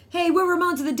Hey, we're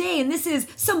Ramones of the Day, and this is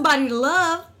Somebody to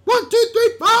Love. 1, 2, 3,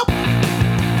 4.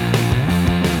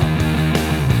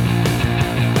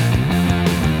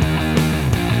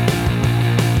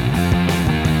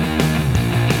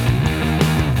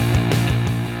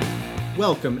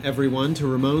 Welcome, everyone, to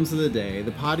Ramones of the Day,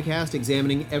 the podcast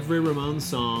examining every Ramones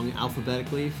song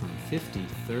alphabetically from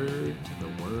 53rd to the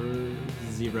word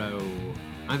 0.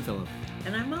 I'm Philip.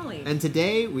 And I'm Molly. And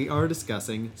today we are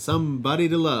discussing Somebody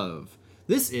to Love.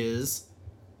 This is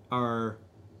our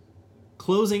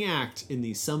closing act in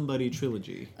the Somebody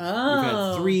trilogy. Oh. We've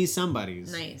had 3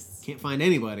 somebodies. Nice. Can't find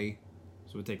anybody,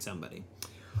 so we take somebody.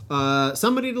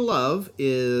 Somebody to Love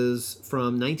is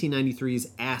from 1993's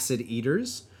Acid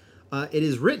Eaters. It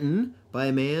is written by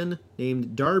a man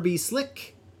named Darby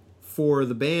Slick for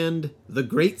the band The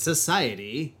Great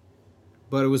Society,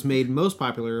 but it was made most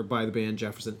popular by the band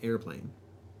Jefferson Airplane.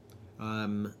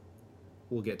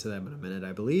 We'll get to them in a minute,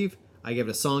 I believe. I give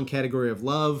it a song category of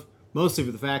love, mostly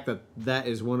for the fact that that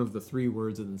is one of the 3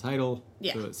 words in the title.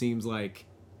 Yeah. So it seems like,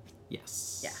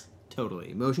 yes. Yeah.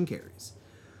 Totally. Emotion carries.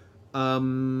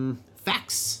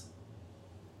 Facts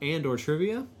and or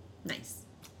trivia. Nice.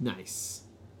 Nice.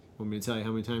 Want me to tell you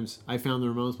how many times I found the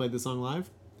Ramones played this song live?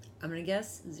 I'm going to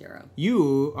guess 0.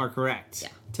 You are correct. Yeah.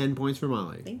 10 points for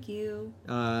Molly. Thank you.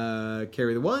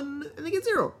 Carry the 1, and they get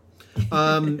 0.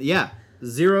 Yeah,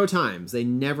 0 times. They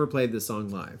never played this song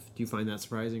live. Do you find that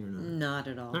surprising or not? Not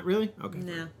at all. Not really? Okay.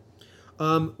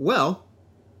 Nah. Well,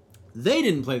 they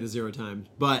didn't play the 0 times,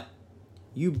 but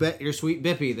you bet your sweet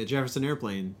bippy that Jefferson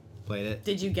Airplane played it.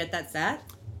 Did you get that stat?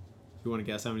 You want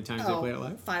to guess how many times they played it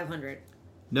live? 500.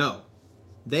 No.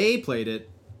 They played it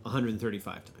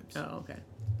 135 times. Oh, okay.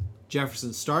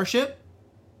 Jefferson Starship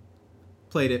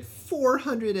played it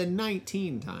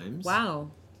 419 times.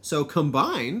 Wow. So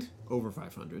combined, over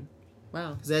 500.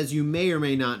 Wow. Because as you may or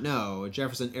may not know,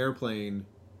 Jefferson Airplane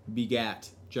begat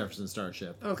Jefferson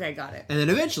Starship. Okay, got it. And then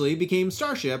eventually became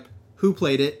Starship, who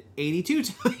played it 82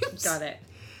 times. Got it.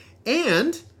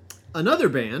 And another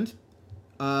band.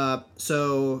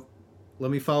 So let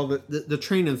me follow the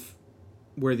train of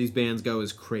where these bands go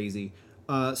is crazy.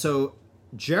 So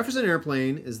Jefferson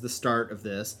Airplane is the start of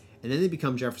this, and then they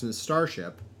become Jefferson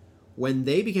Starship. When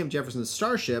they became Jefferson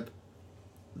Starship,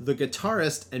 the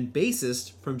guitarist and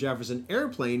bassist from Jefferson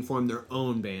Airplane formed their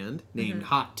own band named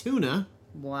Hot Tuna.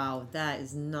 Wow, that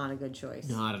is not a good choice.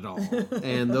 Not at all.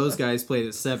 And those guys played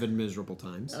it 7 miserable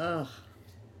times. Ugh.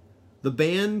 The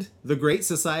band, The Great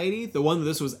Society, the one that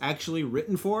this was actually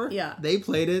written for, Yeah. they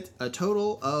played it a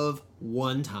total of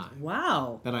 1 time.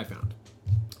 Wow. That I found.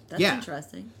 That's Yeah.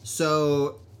 interesting.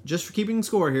 So, just for keeping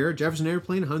score here, Jefferson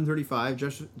Airplane, 135,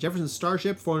 Jefferson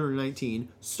Starship, 419,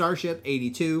 Starship,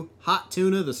 82, Hot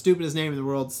Tuna, the stupidest name in the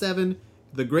world, 7,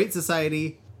 The Great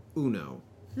Society, Uno.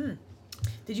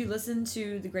 Did you listen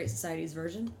to the Great Society's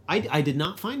version? I did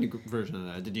not find a version of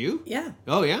that. Did you? Yeah.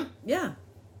 Oh, yeah? Yeah.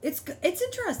 It's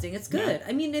interesting. It's good. Yeah.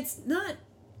 I mean, it's not...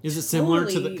 Is it similar to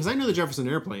the... Totally. Because I know the Jefferson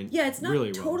Airplane Yeah, it's not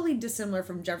really well. totally dissimilar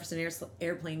from Jefferson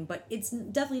Airplane, but it's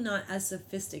definitely not as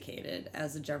sophisticated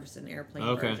as the Jefferson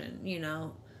Airplane version, you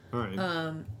know? All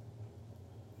right.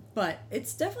 But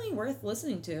it's definitely worth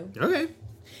listening to. Okay.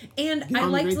 And Get I on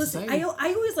the like to Great listen... Society.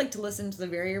 I always like to listen to the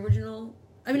very original...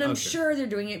 I mean, I'm Okay. sure they're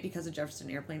doing it because of Jefferson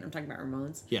Airplane. I'm talking about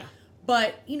Ramones. Yeah.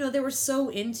 But, you know, they were so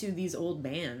into these old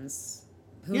bands.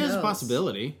 Who knows? There's a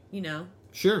possibility. You know?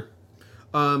 Sure.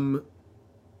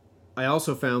 I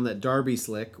also found that Darby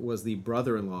Slick was the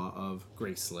brother-in-law of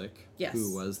Grace Slick, Yes.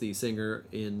 who was the singer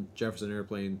in Jefferson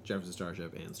Airplane, Jefferson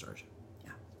Starship, and Starship.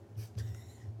 Yeah.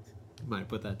 Might have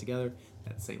put that together.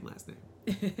 That's the same last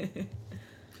name.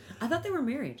 I thought they were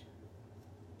married.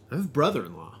 I have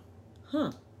brother-in-law.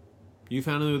 Huh. You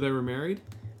found out who they were married?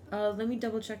 Let me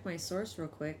double check my source real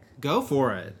quick. Go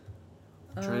for it.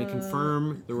 I'm trying to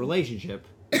confirm the relationship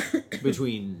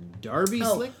between Darby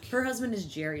Slick. Her husband is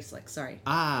Jerry Slick. Sorry.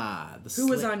 The Who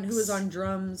was Slicks. on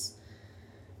drums.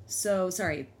 So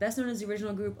sorry. Best known as the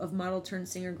original group of model turned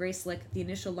singer Grace Slick, the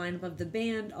initial lineup of the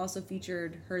band also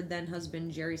featured her then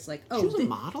husband Jerry Slick. She was a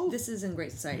model? This is in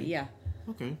Great Society. Yeah.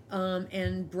 Okay.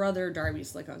 And brother Darby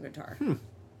Slick on guitar.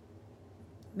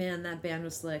 Man, that band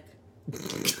was slick.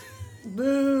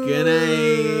 Boo. Good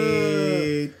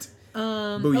night.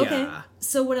 Booyah. Okay.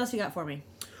 So what else you got for me?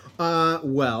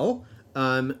 Well,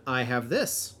 I have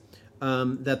this.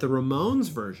 That the Ramones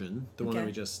version, the one that Okay.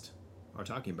 we just are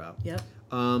talking about, Yep.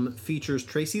 features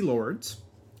Tracy Lords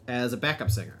as a backup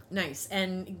singer. Nice.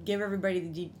 And give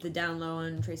everybody the down low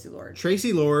on Tracy Lord.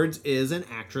 Tracy Lords is an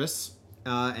actress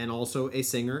and also a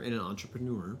singer and an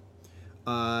entrepreneur.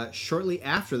 Shortly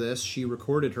after this, she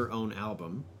recorded her own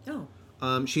album. Oh.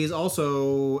 She is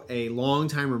also a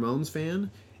longtime Ramones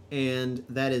fan And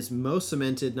that is most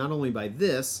cemented not only by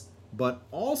this, but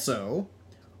also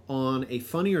on a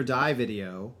Funny or Die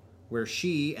video where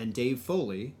she and Dave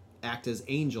Foley act as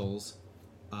angels.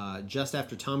 Just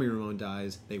after Tommy Ramone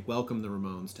dies, they welcome the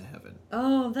Ramones to heaven.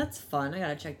 Oh, that's fun. I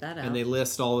gotta check that out. And they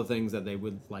list all the things that they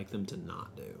would like them to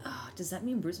not do. Oh, does that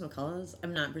mean Bruce McCullough's?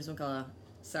 I'm not Bruce McCullough.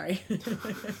 Sorry.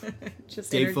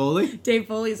 Just Dave Foley? Dave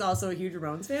Foley's also a huge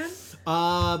Ramones fan?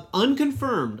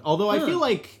 Unconfirmed. Although I feel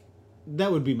like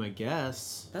that would be my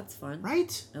guess. That's fun.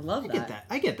 Right? I love that.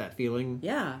 I get that feeling.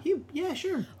 Yeah. Yeah,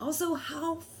 sure. Also,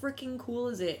 how freaking cool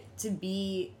is it to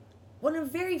be one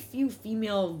of very few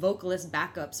female vocalist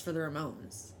backups for the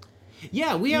Ramones?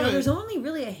 Yeah, we have. There's only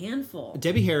really a handful.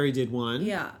 Debbie Harry did one.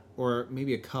 Yeah. Or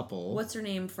maybe a couple. What's her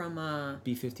name from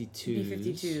B-52s.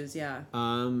 B-52s, yeah.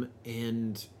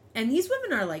 And these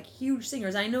women are like huge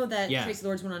singers. I know that Yeah. Tracy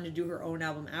Lords went on to do her own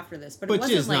album after this, but it but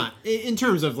wasn't she's like not in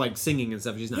terms of like singing and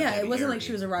stuff. She's not. yeah, Debbie it wasn't Harry. like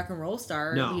she was a rock and roll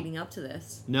star No. leading up to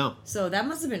this. No. So that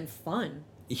must have been fun.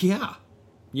 Yeah.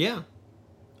 Yeah.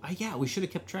 Yeah, we should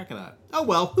have kept track of that. Oh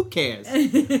well, who cares?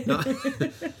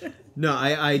 No,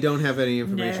 I don't have any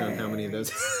information on how many of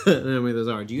those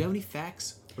are. Do you have any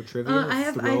facts or trivia?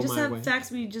 I just have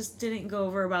facts we just didn't go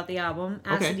over about the album.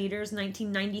 Acid Okay. Eaters,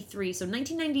 1993. So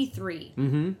 1993.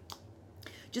 Mm-hmm.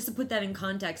 Just to put that in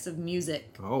context of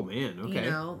music. Oh man,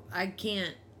 okay. I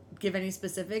can't give any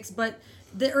specifics, but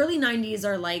the early 90s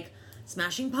are like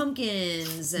Smashing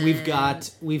Pumpkins. And We've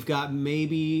got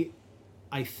maybe,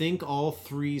 I think all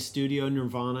 3 studio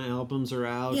Nirvana albums are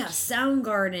out. yeah,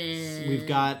 Soundgarden. We've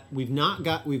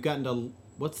gotten to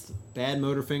what's the Bad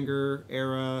Motorfinger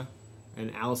era,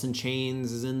 and Alice in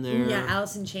Chains is in there. Yeah,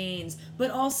 Alice in Chains,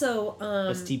 but also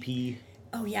STP.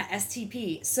 Oh yeah,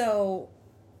 STP. So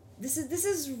this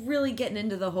is really getting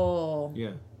into the whole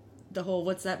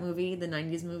what's that movie? The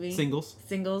 90s movie?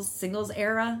 Singles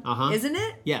era. Isn't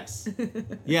it? Yes.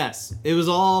 Yes. It was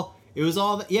all.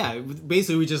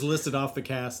 Basically, we just listed off the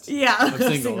cast. Yeah, of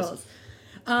singles.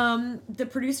 The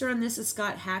producer on this is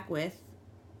Scott Hackwith,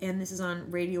 and this is on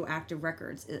Radioactive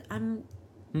Records. I'm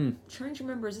trying to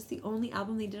remember, is this the only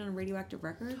album they did on Radioactive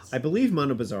Records? I believe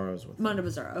Mondo Bizarro's with them. Mondo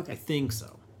Bizarro, okay. I think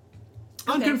so.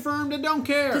 Unconfirmed and don't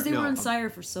care. Because they were on Sire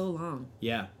for so long.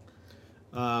 Yeah.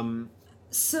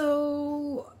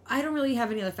 So, I don't really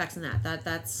have any other facts on that.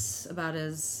 That's about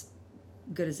as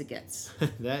good as it gets.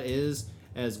 That is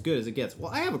as good as it gets.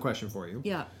 Well, I have a question for you.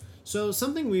 Yeah. So,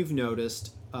 something we've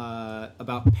noticed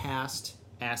about past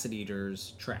Acid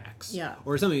Eaters tracks,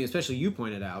 or something especially you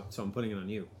pointed out, so I'm putting it on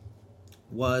you,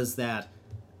 was that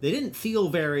they didn't feel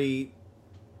very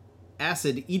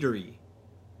acid eatery.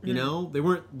 You know, they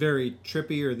weren't very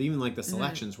trippy, or even like the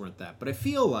selections weren't that. But I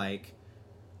feel like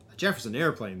a Jefferson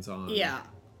Airplane song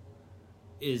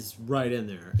is right in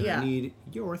there. And I need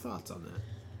your thoughts on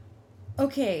that.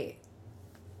 Okay.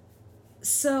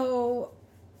 So,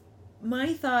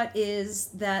 my thought is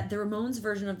that the Ramones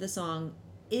version of the song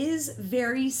is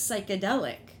very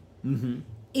psychedelic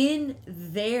in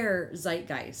their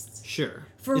zeitgeist. Sure.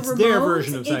 For it's Ramones, their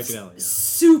version of it's psychedelic.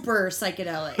 super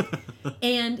psychedelic.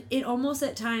 And it almost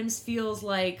at times feels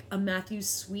like a Matthew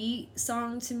Sweet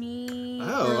song to me.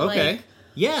 Oh, okay.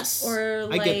 Yes. Or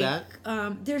I get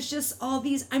that. There's just all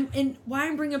these. And why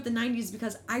I'm bringing up the 90s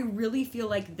because I really feel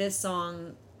like this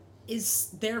song is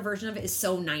their version of it is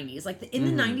so 90s. Like in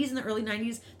the 90s, in the early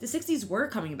 90s, the 60s were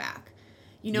coming back.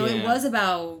 It was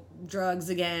about drugs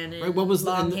again and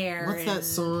long hair. What's that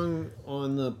song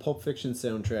on the Pulp Fiction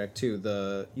soundtrack too?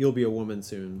 The "You'll Be a Woman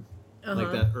Soon,"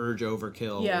 like that Urge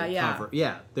Overkill cover.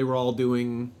 Yeah, they were all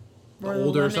doing the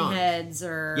older songs. Lemonheads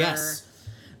or yes.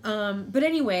 But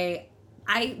anyway,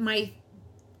 my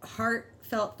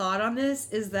heartfelt thought on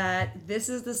this is that this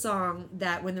is the song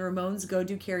that when the Ramones go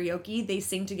do karaoke, they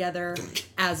sing together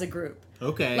as a group.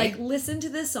 Okay. Like listen to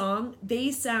this song;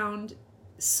 they sound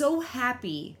so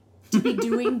happy to be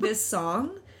doing this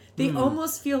song. They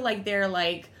almost feel like they're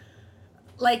like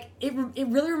it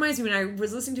really reminds me when I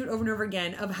was listening to it over and over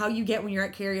again of how you get when you're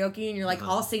at karaoke and you're like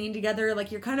all singing together,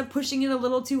 like you're kind of pushing it a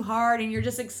little too hard and you're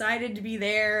just excited to be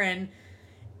there, and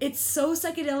it's so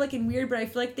psychedelic and weird, but I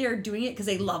feel like they're doing it because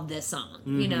they love this song,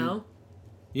 you know?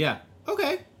 Yeah.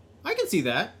 Okay. I can see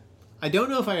that. I don't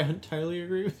know if I entirely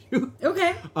agree with you.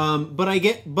 Okay. But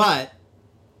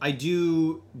I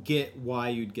do get why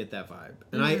you'd get that vibe.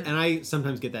 And I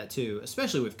sometimes get that too,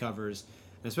 especially with covers,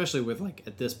 and especially with like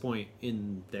at this point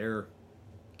in their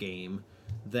game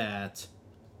that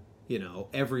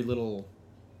every little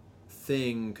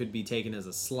thing could be taken as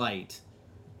a slight,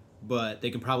 but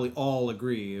they can probably all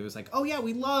agree it was like, "Oh yeah,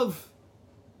 we love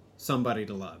Somebody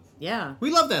to Love. Yeah.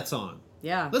 We love that song.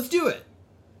 Yeah. Let's do it."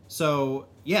 So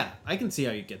yeah, I can see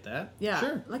how you get that. Yeah.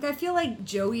 Sure. Like, I feel like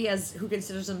Joey, as who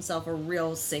considers himself a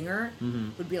real singer,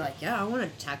 would be like, yeah, I want to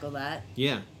tackle that.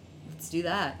 Yeah. Let's do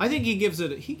that. I think he gives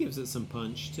it some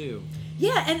punch too.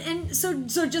 Yeah, and so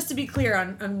just to be clear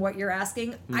on what you're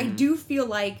asking, I do feel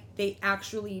like they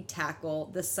actually tackle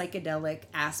the psychedelic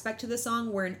aspect to the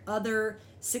song, where in other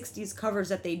 60s covers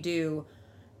that they do,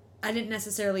 I didn't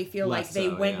necessarily feel Less like they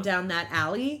so, went yeah. down that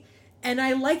alley. And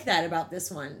I like that about this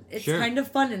one. It's Sure. kind of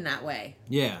fun in that way.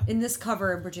 Yeah. In this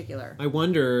cover in particular. I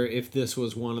wonder if this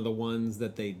was one of the ones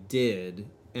that they did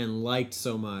and liked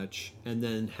so much, and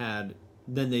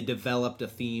then they developed a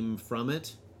theme from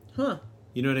it. Huh.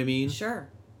 You know what I mean? Sure.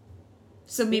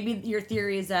 So maybe your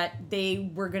theory is that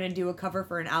they were going to do a cover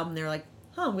for an album. They're like,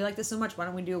 huh, we like this so much. Why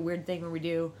don't we do a weird thing where we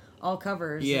do all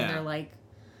covers? Yeah. And they're like...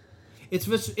 It's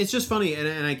just funny,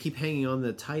 and I keep hanging on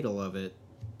the title of it,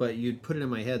 but you'd put it in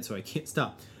my head, so I can't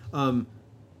stop. But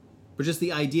just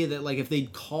the idea that, like, if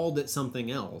they'd called it something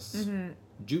else,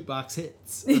 Jukebox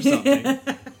Hits or something,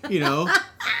 you know,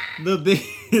 the big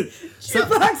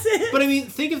Jukebox Hits! But I mean,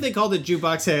 think if they called it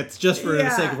Jukebox Hits just for the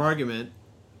sake of argument,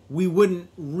 we wouldn't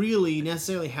really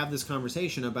necessarily have this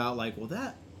conversation about, like, well,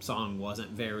 that song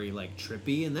wasn't very, like,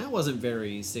 trippy, and that wasn't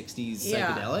very 60s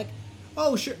psychedelic.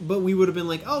 Oh, sure. But we would have been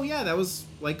like, oh, yeah, that was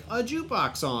like a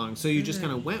jukebox song. So you just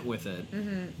kind of went with it.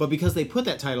 But because they put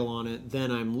that title on it,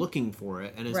 then I'm looking for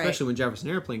it. And especially when Jefferson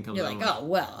Airplane comes You're out. like, oh,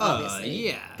 well, obviously.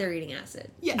 Yeah. They're eating acid.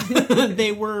 Yeah.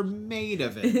 They were made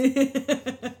of it.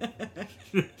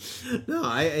 No,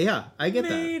 I get that.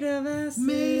 Made of acid.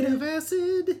 Made of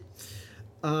acid.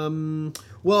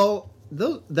 Well,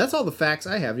 that's all the facts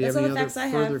I have. Do you That's have all any the other facts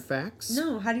I further have. facts?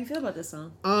 No, how do you feel about this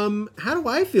song? How do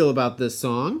I feel about this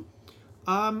song?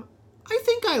 I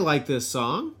think I like this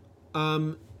song.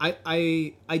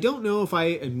 I don't know if I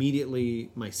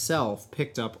immediately myself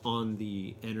picked up on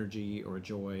the energy or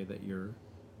joy that you're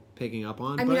picking up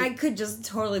on. I mean, I could just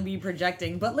totally be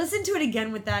projecting, but listen to it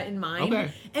again with that in mind.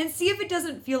 Okay. And see if it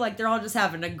doesn't feel like they're all just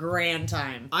having a grand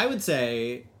time. I would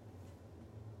say,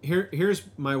 here's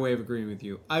my way of agreeing with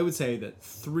you. I would say that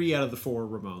 3 out of the 4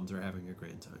 Ramones are having a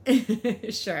grand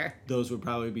time. Sure. Those would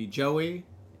probably be Joey,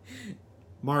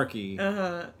 Marky,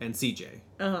 and CJ.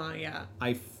 Yeah.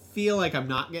 I feel like I'm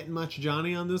not getting much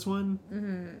Johnny on this one.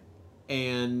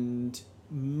 And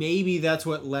maybe that's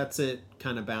what lets it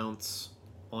kind of bounce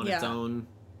on its own.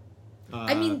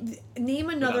 I mean,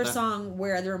 name another that. song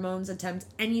where the Ramones attempt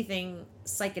anything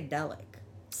psychedelic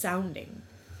sounding.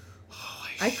 Oh,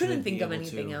 I couldn't should be think of able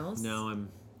anything to. else. No, I'm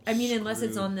I mean, unless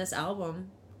it's screwed. on this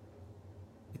album.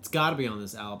 It's got to be on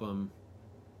this album.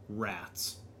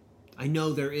 Rats. I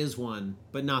know there is one,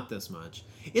 but not this much.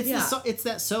 It's it's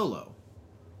that solo,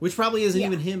 which probably isn't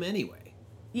even him anyway.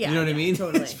 Yeah, you know what I mean?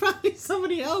 Totally. It's probably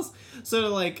somebody else. So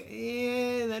like,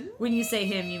 When you say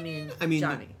him, you mean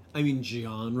Johnny. I mean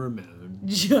John Ramone.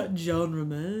 John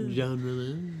Ramone. John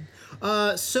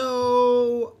Ramone.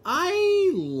 So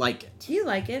I like it. You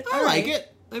like it? I like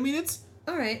it. I mean, it's.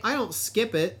 All right. I don't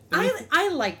skip it. I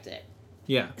liked it.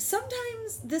 Yeah.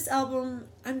 Sometimes this album,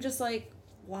 I'm just like,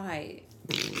 why?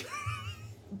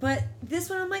 But this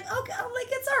one, I'm like, okay, I'm like,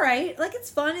 it's all right. Like, it's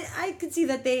fun. I could see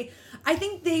that I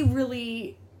think they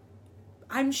really,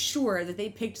 I'm sure that they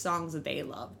picked songs that they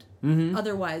loved. Mm-hmm.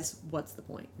 Otherwise, what's the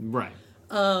point? Right.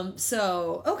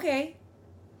 So, okay.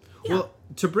 Yeah. Well,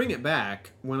 to bring it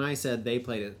back, when I said they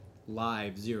played it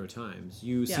live 0 times,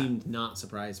 you seemed not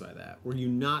surprised by that. Were you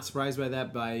not surprised by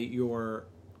that by your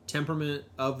temperament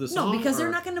of the song? No, because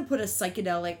they're not going to put a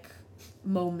psychedelic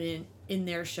moment in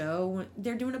their show.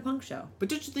 They're doing a punk show. But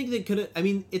don't you think they could have... I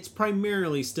mean, it's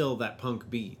primarily still that punk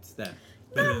beat. That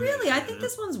Not really. I think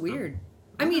this one's weird.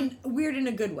 I mean, weird in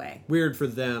a good way. Weird for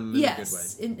them in a good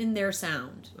way. In their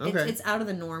sound. Okay. It's out of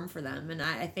the norm for them. And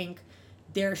I think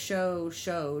their show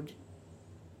showed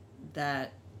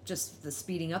that just the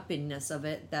speeding up-inness of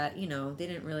it, that, you know, they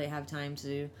didn't really have time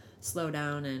to slow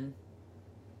down and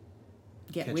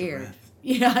get Catch a weird. breath.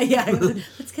 Yeah.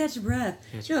 Let's catch a breath.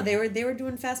 They were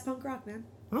doing fast punk rock, man.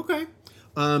 Okay.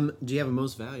 Do you have a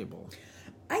most valuable?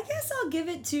 I guess I'll give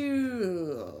it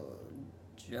to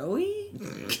Joey.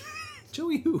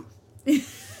 Joey who?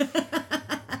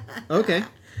 Okay.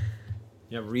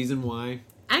 You have a reason why?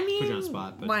 I mean, Put you on the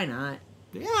spot, but... why not?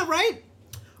 Yeah, right.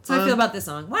 That's how I feel about this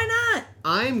song. Why not?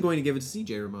 I'm going to give it to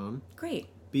CJ Ramone. Great.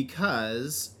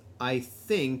 Because I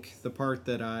think the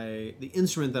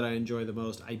instrument that I enjoy the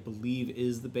most, I believe,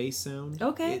 is the bass sound.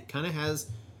 Okay. It kind of has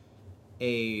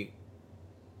I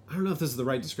don't know if this is the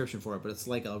right description for it, but it's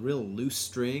like a real loose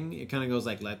string. It kind of goes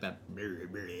like that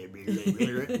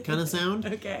kind of sound.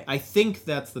 Okay. I think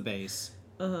that's the bass.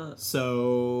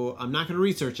 So I'm not going to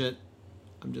research it.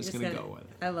 I'm just going to go with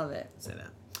it. I love it. Say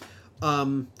that.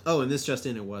 And this just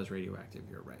in, it was Radioactive.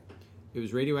 You're right. It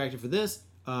was Radioactive for this,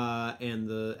 and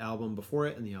the album before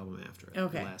it, and the album after it.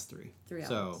 Okay. The last three.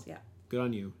 Albums, yeah. Good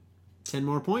on you. 10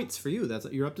 more points for you.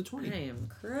 You're up to 20. I am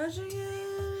crushing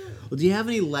it. Well, do you have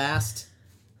any last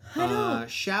I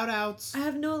shout outs? I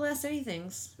have no last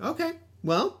anythings. Okay.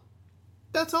 Well,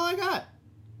 that's all I got.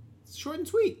 It's short and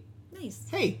sweet. Nice.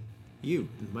 Hey, you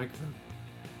in the microphone.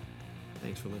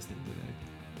 Thanks for listening today.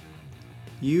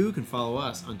 You can follow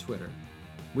us on Twitter.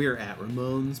 We are at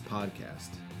Ramones Podcast.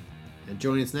 And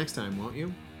join us next time, won't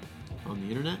you? On the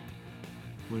internet,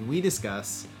 when we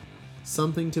discuss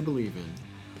something to believe in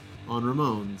on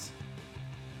Ramones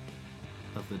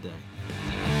of the Day.